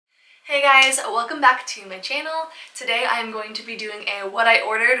Hey guys, welcome back to my channel. Today I am going to be doing a what I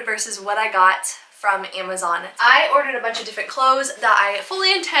ordered versus what I got from Amazon. I ordered a bunch of different clothes that I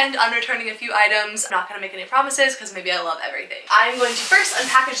fully intend on returning a few items. I'm not going to make any promises because maybe I love everything. I'm going to first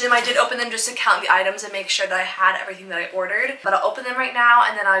unpackage them. I did open them just to count the items and make sure that I had everything that I ordered. But I'll open them right now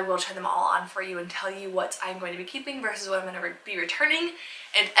and then I will turn them all on for you and tell you what I'm going to be keeping versus what I'm going to be returning.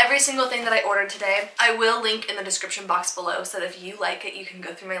 And every single thing that I ordered today, I will link in the description box below so that if you like it, you can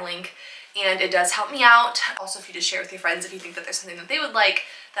go through my link. And it does help me out. Also, if you just share with your friends if you think that there's something that they would like,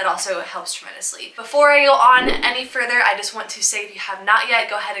 that also helps tremendously. Before I go on any further, I just want to say if you have not yet,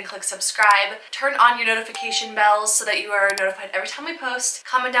 go ahead and click subscribe. Turn on your notification bells so that you are notified every time we post.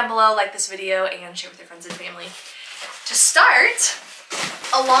 Comment down below, like this video, and share with your friends and family. To start,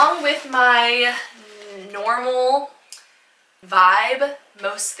 along with my normal vibe,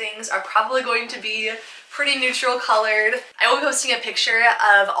 most things are probably going to be pretty neutral colored. I will be posting a picture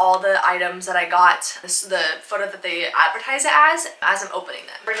of all the items that I got, the photo that they advertise it as I'm opening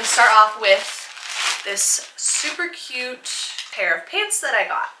them. We're gonna start off with this super cute pair of pants that I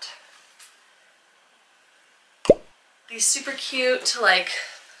got. These super cute, like,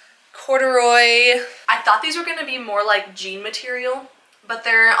 corduroy. I thought these were gonna be more like jean material, but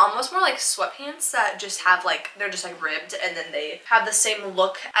they're almost more like sweatpants that just have like, they're just like ribbed and then they have the same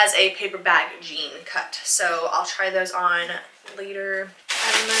look as a paper bag jean cut. So I'll try those on later.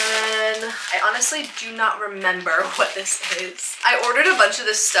 And then I honestly do not remember what this is. I ordered a bunch of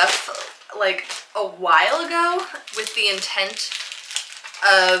this stuff like a while ago with the intent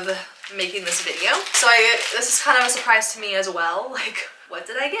of making this video. So this is kind of a surprise to me as well. Like, what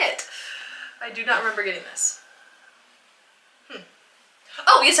did I get? I do not remember getting this.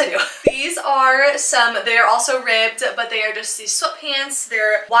 Oh, yes I do. These are they're also ribbed, but they are just these sweatpants.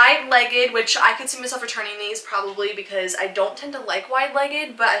 They're wide-legged, which I could see myself returning these probably because I don't tend to like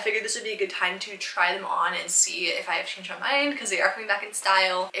wide-legged, but I figured this would be a good time to try them on and see if I have changed my mind because they are coming back in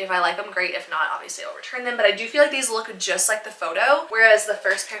style. If I like them, great. If not, obviously I'll return them, but I do feel like these look just like the photo, whereas the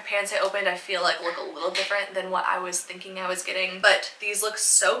first pair of pants I opened I feel like look a little different than what I was thinking I was getting, but these look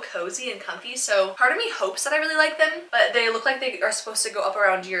so cozy and comfy, so part of me hopes that I really like them, but they look like they are supposed to go up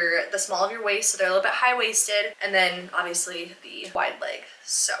around the small of your waist, so they're a little bit high-waisted, and then obviously the wide leg.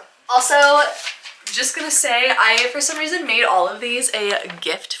 So also, just gonna say, I for some reason made all of these a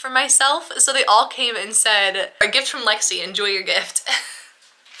gift for myself, so they all came and said, a gift from Lexi, enjoy your gift.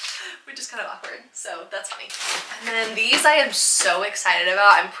 Which is kind of awkward, so that's funny. And then these I am so excited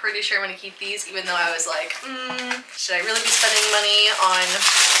about. I'm pretty sure I'm gonna keep these, even though I was like, should I really be spending money on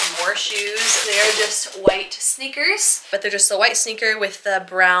more shoes? They are just white sneakers, but they're just a white sneaker with the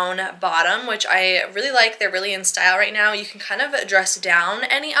brown bottom, which I really like. They're really in style right now. You can kind of dress down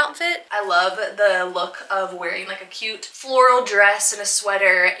any outfit. I love the look of wearing like a cute floral dress and a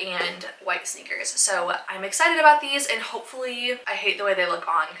sweater and white sneakers. So I'm excited about these, and hopefully, I hate the way they look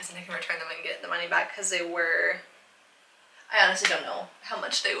on because then I can return them and get the money back because they were, I honestly don't know how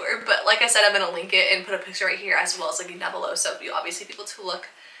much they were, but like I said, I'm gonna link it and put a picture right here as well as linking down below, so you'll obviously be able to look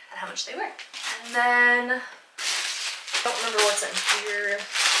at how much they were. And then I don't remember what's in here.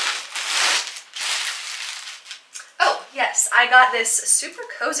 Oh yes, I got this super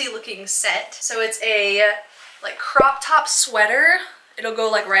cozy looking set. So it's a like crop top sweater. It'll go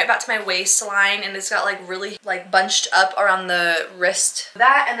like right about to my waistline, and it's got like really like bunched up around the wrist.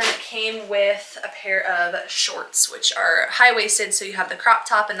 That, and then it came with a pair of shorts, which are high-waisted, so you have the crop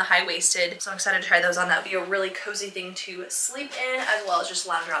top and the high-waisted. So I'm excited to try those on. That would be a really cozy thing to sleep in, as well as just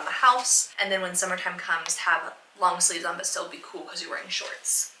lounge around the house. And then when summertime comes, have long sleeves on, but still be cool because you're wearing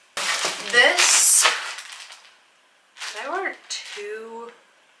shorts. This, did I order two?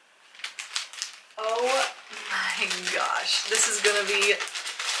 Oh my gosh, this is gonna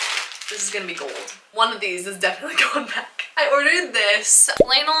be gold. One of these is definitely going back. I ordered this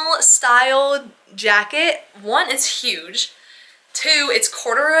flannel style jacket. One, it's huge. Two, it's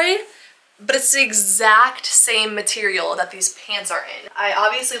corduroy, but it's the exact same material that these pants are in. I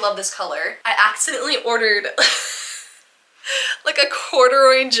obviously love this color. I accidentally ordered like a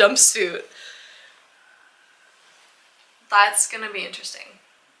corduroy jumpsuit. That's gonna be interesting.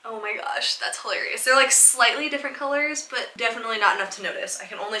 Oh my gosh, that's hilarious. They're like slightly different colors, but definitely not enough to notice. I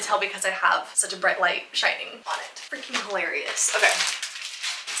can only tell because I have such a bright light shining on it. Freaking hilarious. Okay.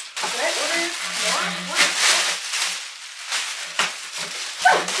 Did I order more?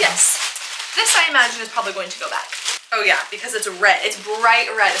 Oh, yes. This I imagine is probably going to go back. Oh yeah, because it's red. It's bright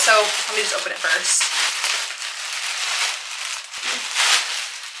red. So let me just open it first.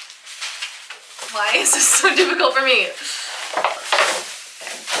 Why is this so difficult for me?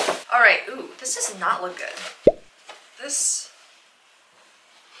 All right, ooh, this does not look good. This,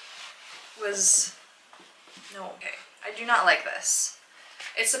 was, no, okay. I do not like this.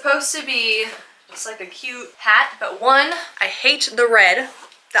 It's supposed to be just like a cute hat, but one, I hate the red.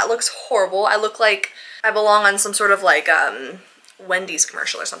 That looks horrible. I look like I belong on some sort of like Wendy's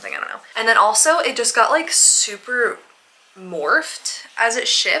commercial or something, I don't know. And then also it just got like super morphed as it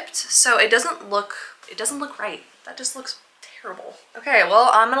shipped, so it doesn't look right. That just looks terrible. Okay, well,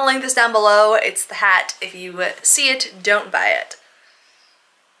 I'm gonna link this down below. It's the hat. If you see it, don't buy it.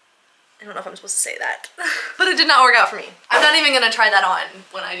 I don't know if I'm supposed to say that, but it did not work out for me. I'm not even gonna try that on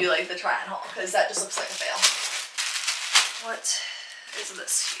when I do like the try on haul, because that just looks like a fail. What is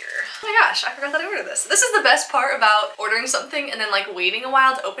this here? Oh my gosh, I forgot that I ordered this. This is the best part about ordering something and then like waiting a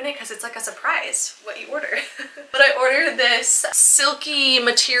while to open it, because it's like a surprise what you order. But I ordered this silky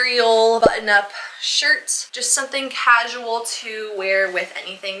material button-up shirt, just something casual to wear with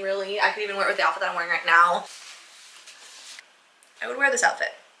anything really. I could even wear it with the outfit that I'm wearing right now. I would wear this outfit.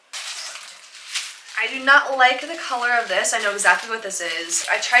 I do not like the color of this. I know exactly what this is.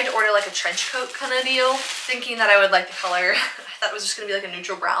 I tried to order like a trench coat kind of deal, thinking that I would like the color. I thought it was just gonna be like a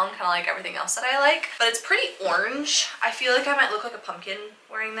neutral brown, kind of like everything else that I like. But it's pretty orange. I feel like I might look like a pumpkin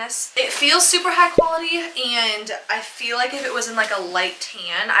wearing this. It feels super high quality, and I feel like if it was in like a light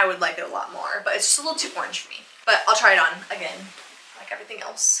tan, I would like it a lot more. But it's just a little too orange for me. But I'll try it on again, like everything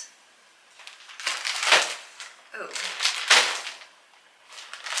else. Oh.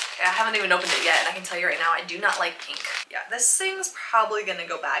 I haven't even opened it yet, and I can tell you right now, I do not like pink. Yeah, this thing's probably gonna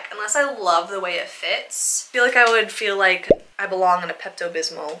go back, unless I love the way it fits. I feel like I would feel like I belong in a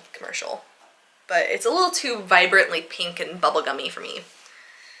Pepto-Bismol commercial, but it's a little too vibrantly pink and bubblegummy for me.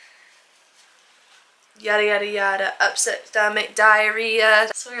 Yada yada yada, upset stomach,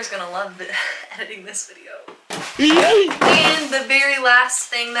 diarrhea. Sawyer's gonna love editing this video. And the very last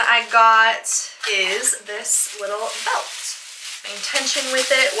thing that I got is this little belt. My intention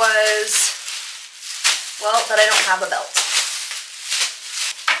with it was, well, that I don't have a belt.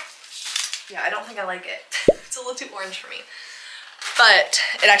 Yeah, I don't think I like it. It's a little too orange for me. But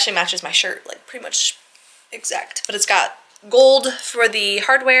it actually matches my shirt, like pretty much exact. But it's got gold for the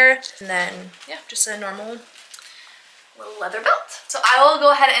hardware, and then, yeah, just a normal little leather belt. So I will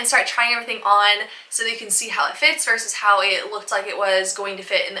go ahead and start trying everything on so that you can see how it fits versus how it looked like it was going to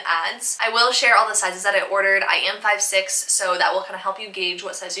fit in the ads. I will share all the sizes that I ordered. I am 5'6", so that will kind of help you gauge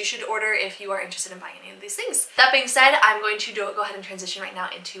what size you should order if you are interested in buying any of these things. That being said, I'm going to go ahead and transition right now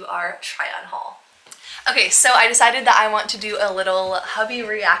into our try-on haul. Okay, so I decided that I want to do a little hubby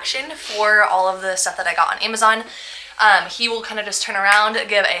reaction for all of the stuff that I got on Amazon. He will kind of just turn around,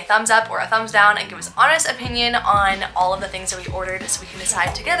 give a thumbs up or a thumbs down, and give his honest opinion on all of the things that we ordered so we can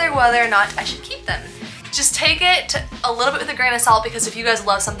decide together whether or not I should keep them. Just take it a little bit with a grain of salt, because if you guys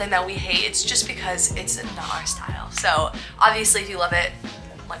love something that we hate, it's just because it's not our style. So obviously if you love it,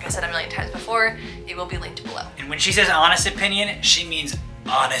 like I said a million times before, it will be linked below. And when she says honest opinion, she means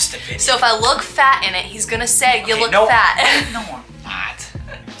honest opinion. So if I look fat in it, he's gonna say, you look fat. No, I'm not.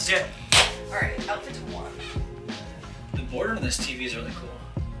 Let's do it. Alright, outfit to one. The border on this TV is really cool.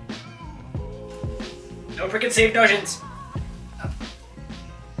 No preconceived notions. Oh.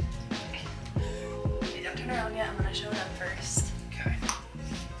 Okay, don't turn around yet. I'm gonna show them first. Okay.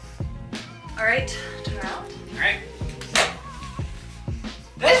 Alright, turn around. Alright.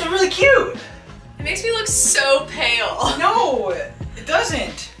 That's really cute! It makes me look so pale. No, it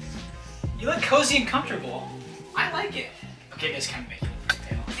doesn't. You look cozy and comfortable. I like it. Okay, it does kind of make you look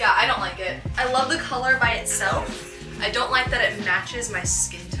pale. Yeah, I don't like it. I love the color by itself. I don't like that it matches my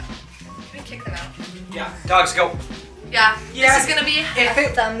skin tone. Can we kick them out? Yeah, dogs go. Yeah, this is gonna be a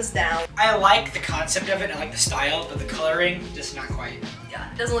thumbs down. I like the concept of it, I like the style, but the coloring, just not quite.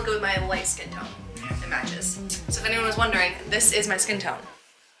 Yeah, it doesn't look good with my light skin tone. Yeah. It matches. So if anyone was wondering, this is my skin tone.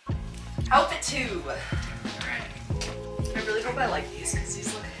 Outfit 2. Alright. I really hope I like these, because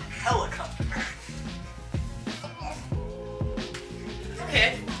these look hella comfortable.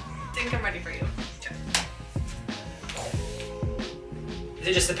 Okay, I think I'm ready for you. Is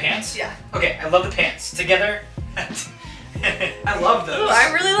it just the pants? Yeah. Okay, I love the pants. Together, I love those. Ooh,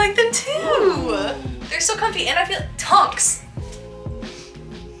 I really like them too. They're so comfy, and I feel tonks.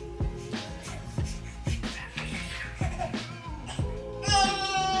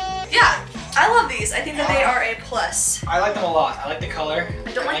 Yeah, I love these. I think that they are a plus. I like them a lot. I like the color.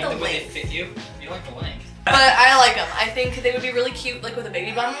 I don't like the way length. they fit you. You like the length. But I like them. I think they would be really cute, like with a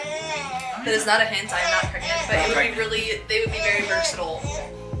baby bump. That is not a hint, I'm not pregnant, but it would be really, they would be very versatile.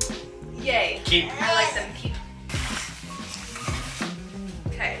 Yay. Keep. I like them, keep.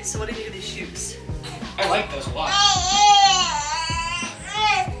 Okay, so what do you think of these shoes? I like those a lot.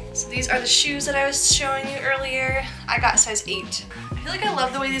 So these are the shoes that I was showing you earlier. I got size 8. I I feel like I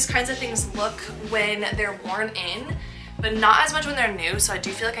love the way these kinds of things look when they're worn in, but not as much when they're new, so I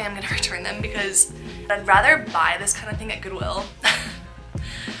do feel like I am gonna return them because I'd rather buy this kind of thing at Goodwill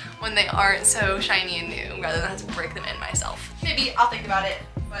when they aren't so shiny and new rather than have to break them in myself. Maybe I'll think about it,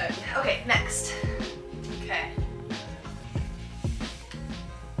 but okay, next. Okay.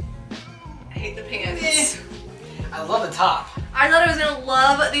 I hate the pants. I love the top. I thought I was gonna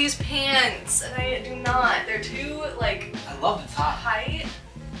love these pants, and I do not. They're too, like, I love the top. tight.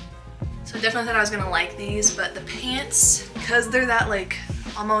 So I definitely thought I was gonna like these, but the pants, because they're that, like,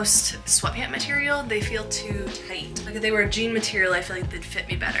 almost sweatpant material, they feel too tight. Like if they were jean material, I feel like they'd fit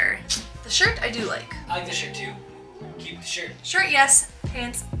me better. The shirt I do like. I like the shirt too. Keep the shirt. Shirt, yes.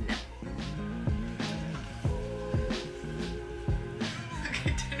 Pants, no.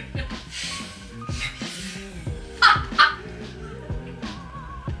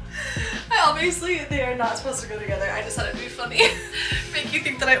 Obviously, they are not supposed to go together. I just thought it'd be funny. Make you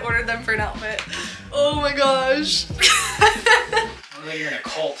think that I ordered them for an outfit. Oh my gosh. I look like you're in a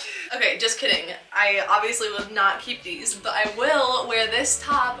cult. Okay, just kidding. I obviously will not keep these, but I will wear this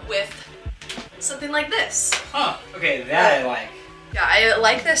top with something like this. Huh, okay, that I like. Yeah, I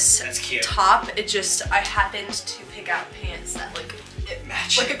like this That's cute. top. It just, I happened to pick out pants that like, it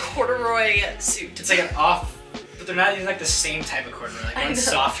match. like a corduroy suit. It's like an off, but they're not even like the same type of corduroy. Like one's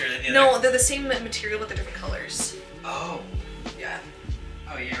softer than the other. No, they're the same material but they're different colors. Oh. Yeah.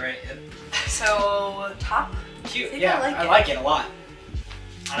 Oh yeah, right. Yep. So, top? Cute. I Yeah, I like it a lot.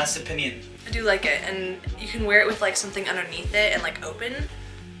 Honest opinion. I do like it, and you can wear it with like something underneath it and like open,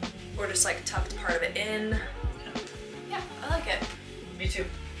 or just like tuck part of it in. Yeah, I like it. Me too.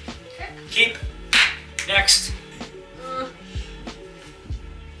 Okay. Keep. Next.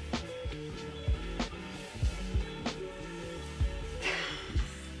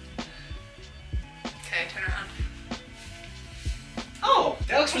 Okay, turn around. Oh,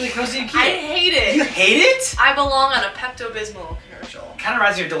 that looks really cozy and cute. I hate it. You hate it? I belong on a Pepto-Bismol commercial. Kind of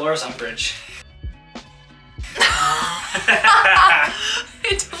reminds me of Dolores Umbridge.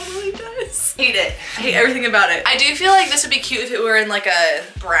 It totally does. Hate it. I hate everything about it. I do feel like this would be cute if it were in like a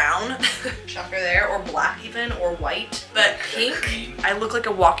brown choker there, or black even, or white. But pink, cream. I look like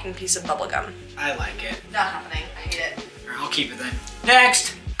a walking piece of bubblegum. I like it. Not happening. I hate it. Alright, I'll keep it then.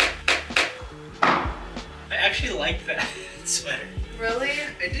 Next! I actually like that sweater. Really?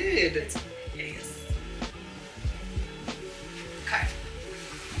 I did. Yes. Okay.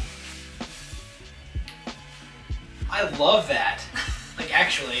 I love that. Like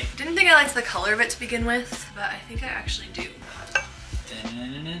actually. Didn't think I liked the color of it to begin with, but I think I actually do.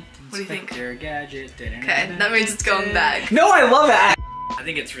 What do you think? Gadget. Okay, that means it's going back. No, I love that. I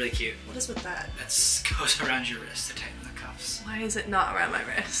think it's really cute. What is with that? That goes around your wrist to tighten the cuffs. Why is it not around my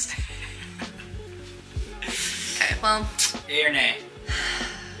wrist? Okay, well. Yay or nay?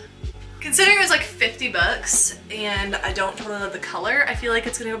 Considering it was like 50 bucks and I don't totally love the color, I feel like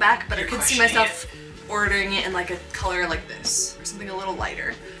it's gonna go back, but I could see myself ordering it in like a color like this or something a little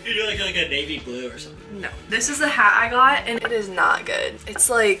lighter. You do like a navy blue or something. No. This is the hat I got and it is not good. It's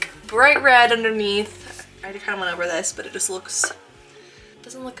like bright red underneath. I kind of went over this, but it just looks,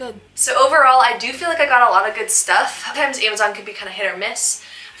 doesn't look good. So overall, I do feel like I got a lot of good stuff. Sometimes Amazon could be kind of hit or miss.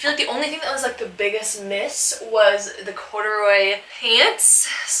 I feel like the only thing that was like the biggest miss was the corduroy pants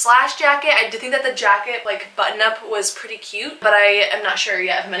slash jacket. I do think that the jacket like button up was pretty cute, but I am not sure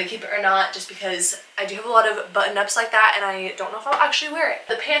yet if I'm gonna keep it or not, just because I do have a lot of button ups like that and I don't know if I'll actually wear it.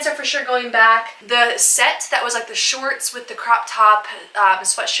 The pants are for sure going back. The set that was like the shorts with the crop top,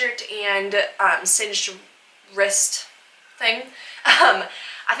 sweatshirt and singed wrist thing,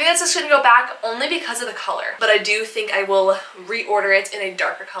 I think that's just gonna go back only because of the color, but I do think I will reorder it in a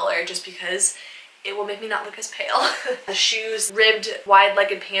darker color just because it will make me not look as pale. The shoes, ribbed,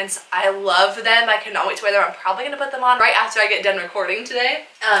 wide-legged pants, I love them. I cannot wait to wear them. I'm probably gonna put them on right after I get done recording today.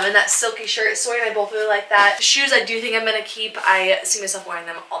 And that silky shirt, Soy and I both really like that. The shoes I do think I'm gonna keep. I see myself wearing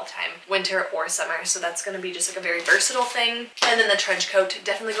them all the time, winter or summer, so that's gonna be just like a very versatile thing. And then the trench coat,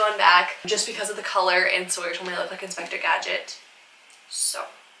 definitely going back just because of the color, and Sawyer told me I look like Inspector Gadget. So,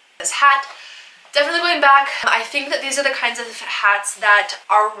 this hat, definitely going back. I think that these are the kinds of hats that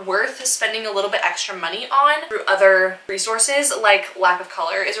are worth spending a little bit extra money on through other resources, like lack of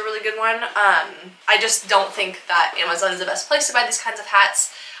color is a really good one. I just don't think that Amazon is the best place to buy these kinds of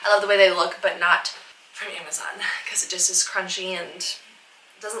hats. I love the way they look, but not from Amazon, because it just is crunchy and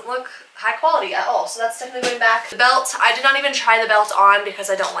doesn't look high quality at all. So that's definitely going back. The belt, I did not even try the belt on because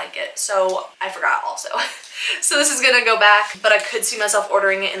I don't like it, so I forgot also. So this is gonna go back, but I could see myself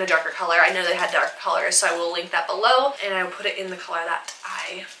ordering it in a darker color. I know they had dark colors, so I will link that below, and I will put it in the color that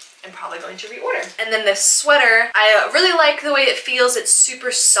I I'm probably going to reorder. And then this sweater, I really like the way it feels. It's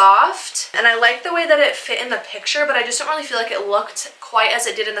super soft, and I like the way that it fit in the picture, but I just don't really feel like it looked quite as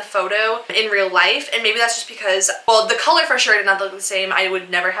it did in the photo in real life. And maybe that's just because, well, the color for sure did not look the same. I would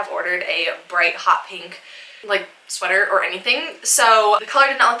never have ordered a bright hot pink like sweater or anything. So the color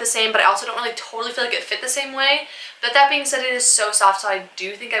did not look the same, but I also don't really totally feel like it fit the same way. But that being said, it is so soft, so I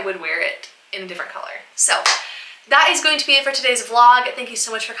do think I would wear it in a different color. So that is going to be it for today's vlog. Thank you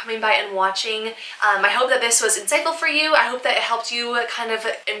so much for coming by and watching. I hope that this was insightful for you. I hope that it helped you kind of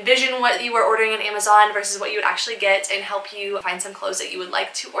envision what you were ordering on Amazon versus what you would actually get and help you find some clothes that you would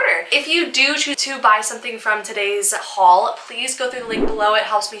like to order. If you do choose to buy something from today's haul, please go through the link below. It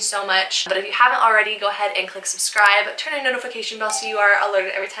helps me so much. But if you haven't already, go ahead and click subscribe. Turn on notification bell so you are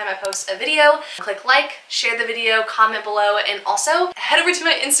alerted every time I post a video. Click like, share the video, comment below, and also head over to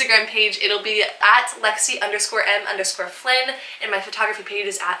my Instagram page. It'll be at Lexi_M_Flynn, and my photography page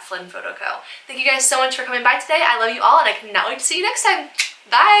is at Flynn Photo Co. Thank you guys so much for coming by today. I love you all, and I cannot wait to see you next time.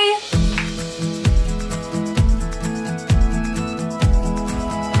 Bye!